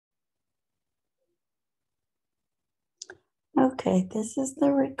Okay, this is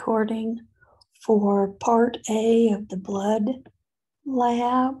the recording for part A of the blood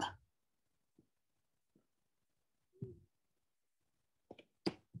lab.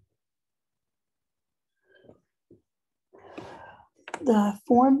 The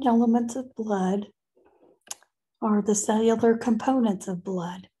formed elements of blood are the cellular components of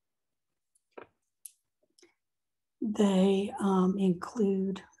blood. They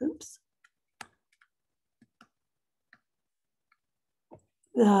include,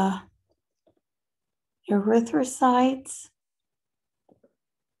 the erythrocytes,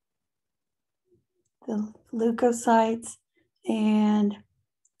 the leukocytes, and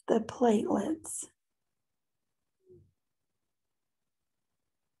the platelets.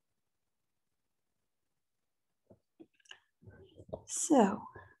 So,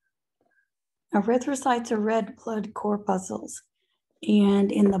 erythrocytes are red blood corpuscles, and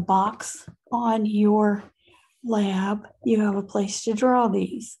in the box on your lab, you have a place to draw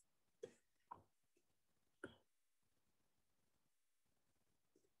these.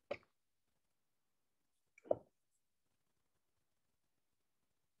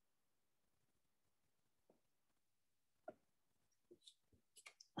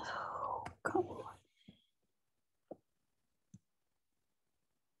 Oh, come on.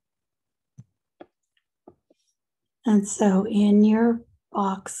 And so in your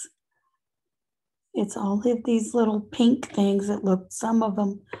box, it's all of these little pink things that look, some of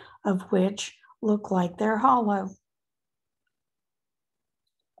them of which look like they're hollow.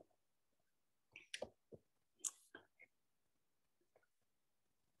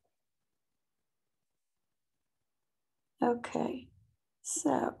 Okay,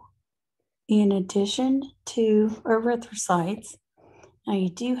 so in addition to erythrocytes, now you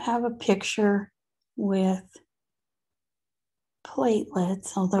do have a picture with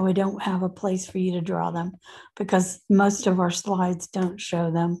platelets, although I don't have a place for you to draw them because most of our slides don't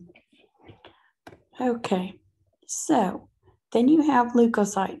show them. Okay, so then you have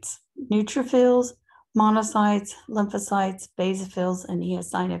leukocytes, neutrophils, monocytes, lymphocytes, basophils, and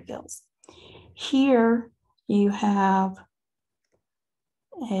eosinophils. Here you have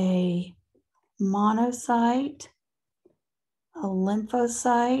a monocyte, a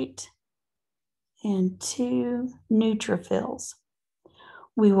lymphocyte, and 2 neutrophils.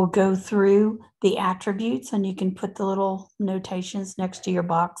 We will go through the attributes, and you can put the little notations next to your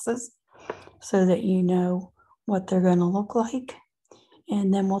boxes so that you know what they're going to look like.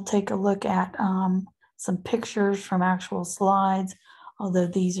 And then we'll take a look at some pictures from actual slides, although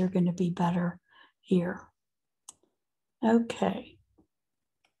these are going to be better here. Okay.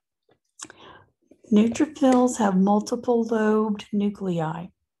 Neutrophils have multiple lobed nuclei.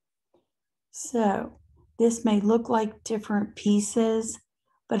 So this may look like different pieces,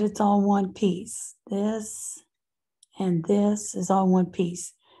 but it's all one piece. This and this is all one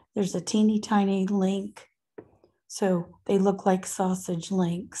piece. There's a teeny tiny link. So they look like sausage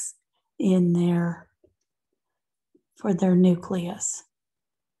links in there for their nucleus.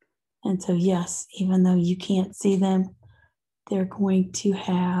 And so, yes, even though you can't see them, they're going to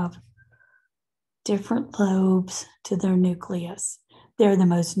have different lobes to their nucleus. They're the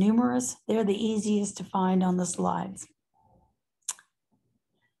most numerous. They're the easiest to find on the slides.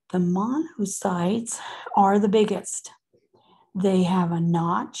 The monocytes are the biggest. They have a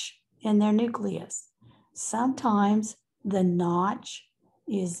notch in their nucleus. Sometimes the notch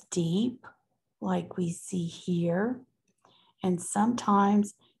is deep, like we see here, and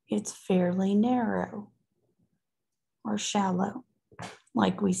sometimes it's fairly narrow or shallow,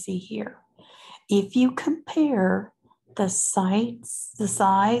 like we see here. If you compare the size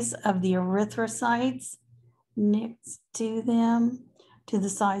of the erythrocytes next to them to the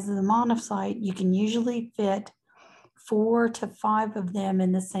size of the monocyte, you can usually fit 4 to 5 of them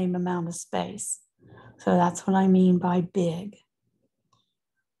in the same amount of space. So that's what I mean by big.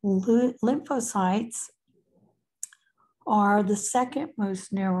 Lymphocytes are the second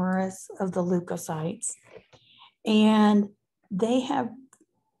most numerous of the leukocytes, and they have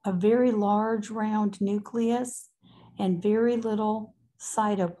a very large round nucleus and very little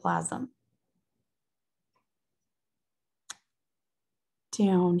cytoplasm.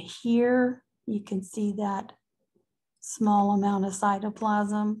 Down here, you can see that small amount of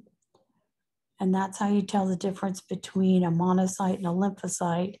cytoplasm, and that's how you tell the difference between a monocyte and a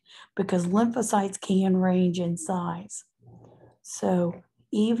lymphocyte, because lymphocytes can range in size. So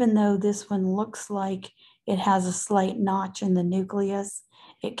even though this one looks like it has a slight notch in the nucleus,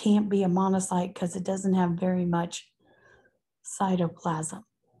 it can't be a monocyte because it doesn't have very much cytoplasm.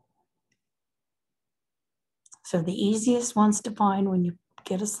 So the easiest ones to find when you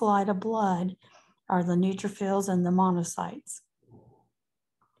get a slide of blood are the neutrophils and the monocytes.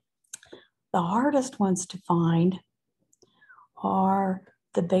 The hardest ones to find are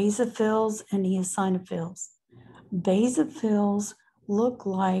the basophils and eosinophils. Basophils look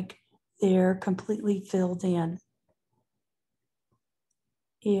like they're completely filled in.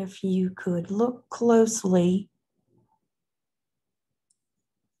 If you could look closely,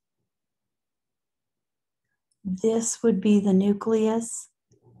 this would be the nucleus.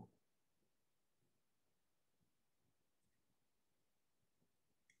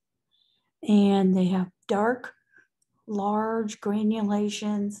 And they have dark, large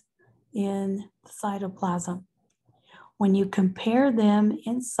granulations in the cytoplasm. When you compare them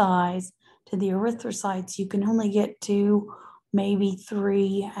in size to the erythrocytes, you can only get 2, maybe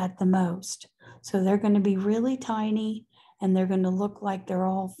 3 at the most. So they're going to be really tiny and they're going to look like they're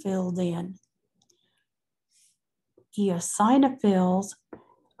all filled in. Eosinophils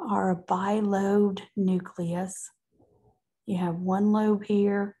are a bilobed nucleus. You have one lobe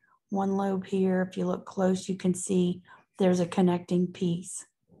here, one lobe here. If you look close, you can see there's a connecting piece.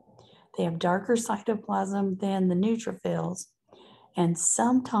 They have darker cytoplasm than the neutrophils, and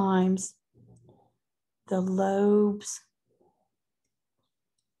sometimes the lobes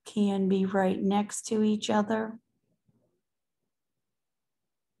can be right next to each other.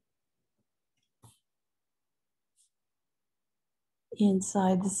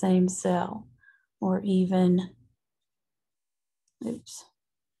 Inside the same cell, or even, oops.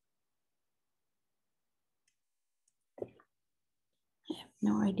 I have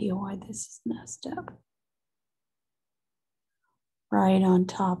no idea why this is messed up. Right on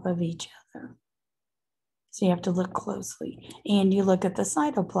top of each other. So you have to look closely, and you look at the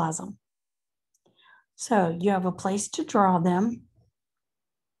cytoplasm. So you have a place to draw them.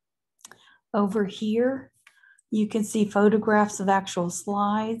 Over here, you can see photographs of actual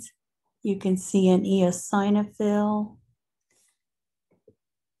slides. You can see an eosinophil.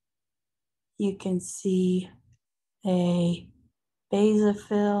 You can see a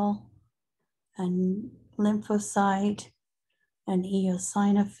basophil, a lymphocyte, an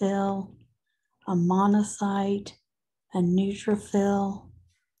eosinophil, a monocyte, a neutrophil.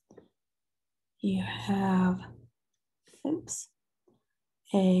 You have,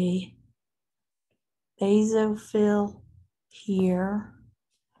 a basophil here.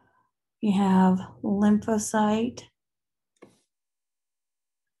 You have lymphocyte.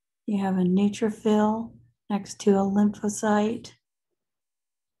 You have a neutrophil next to a lymphocyte.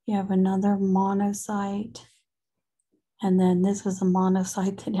 You have another monocyte. And then this was a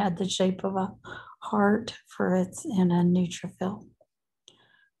monocyte that had the shape of a heart for its and a neutrophil.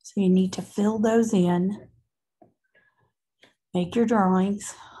 So you need to fill those in. Make your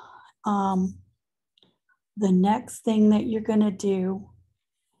drawings. The next thing that you're going to do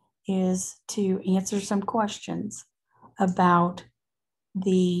is to answer some questions about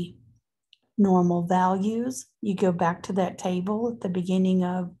the normal values. You go back to that table at the beginning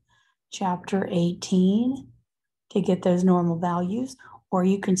of chapter 18 to get those normal values, or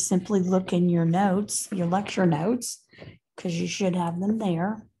you can simply look in your notes, your lecture notes, because you should have them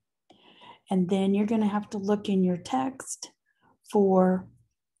there. And then you're going to have to look in your text for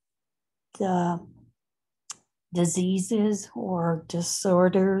the diseases or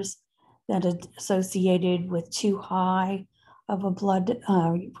disorders that are associated with too high of a blood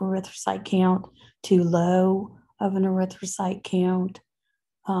erythrocyte count, too low of an erythrocyte count.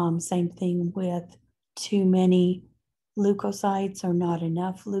 Same thing with too many leukocytes or not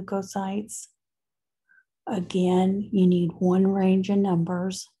enough leukocytes. Again, you need one range of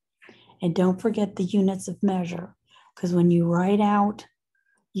numbers. And don't forget the units of measure, because when you write out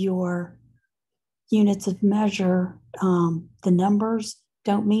your units of measure, the numbers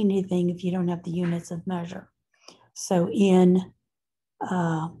don't mean anything if you don't have the units of measure. So in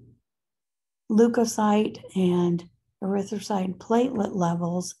leukocyte and erythrocyte platelet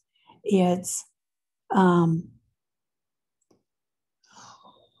levels, it's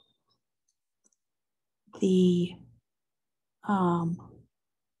the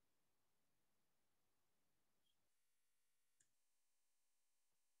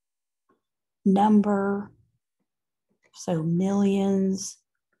number, so millions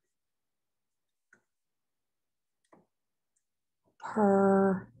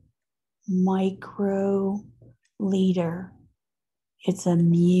per microliter. It's a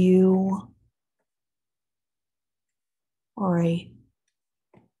mu, or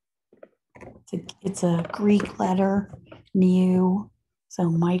it's a Greek letter, mu, so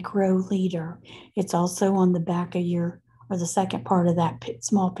microliter. It's also on the back of your, or the second part of that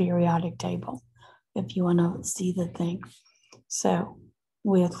small periodic table, if you want to see the thing. So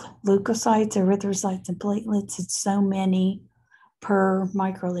With leukocytes, erythrocytes, and platelets, it's so many per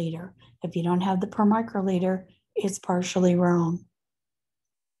microliter. If you don't have the per microliter, it's partially wrong.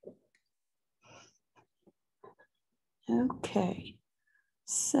 Okay,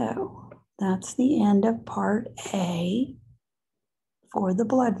 so that's the end of part A for the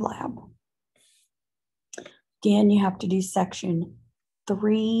blood lab. Again, you have to do section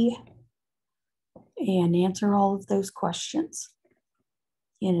 3 and answer all of those questions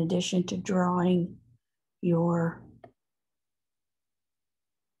in addition to drawing your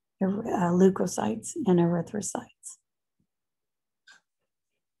leukocytes and erythrocytes.